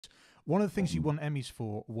One of the things you won Emmys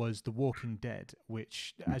for was The Walking Dead,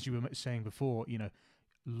 which, as you were saying before,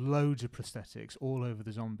 loads of prosthetics all over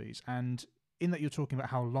the zombies. And in that you're talking about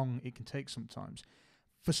how long it can take sometimes.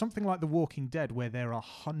 For something like The Walking Dead, where there are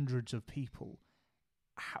hundreds of people,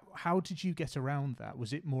 how did you get around that?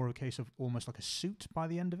 Was it more a case of almost like a suit by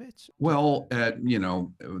the end of it? Well,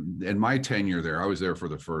 in my tenure there, I was there for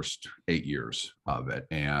the first 8 years of it,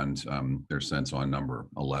 and they're since on number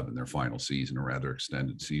 11, their final season, a rather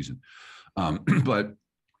extended season. But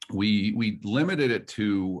we limited it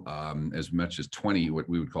to as much as 20 what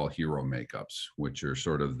we would call hero makeups, which are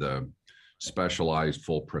sort of the specialized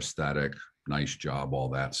full prosthetic, nice job, all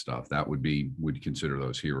that stuff. That we'd consider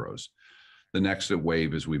those heroes. The next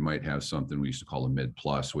wave is we might have something we used to call a mid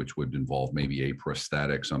plus, which would involve maybe a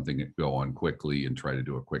prosthetic, something that go on quickly and try to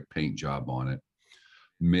do a quick paint job on it.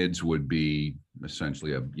 Mids would be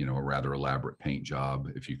essentially a rather elaborate paint job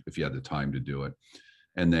if you had the time to do it.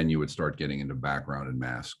 And then you would start getting into background and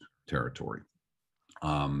mask territory.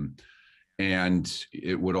 And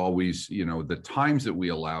it would always, the times that we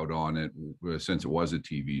allowed on it, since it was a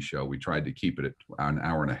TV show, we tried to keep it at an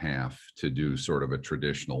hour and a half to do sort of a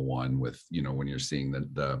traditional one with, when you're seeing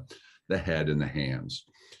the head and the hands.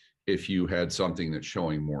 If you had something that's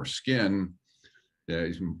showing more skin,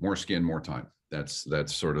 more time.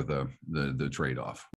 That's sort of the trade-off.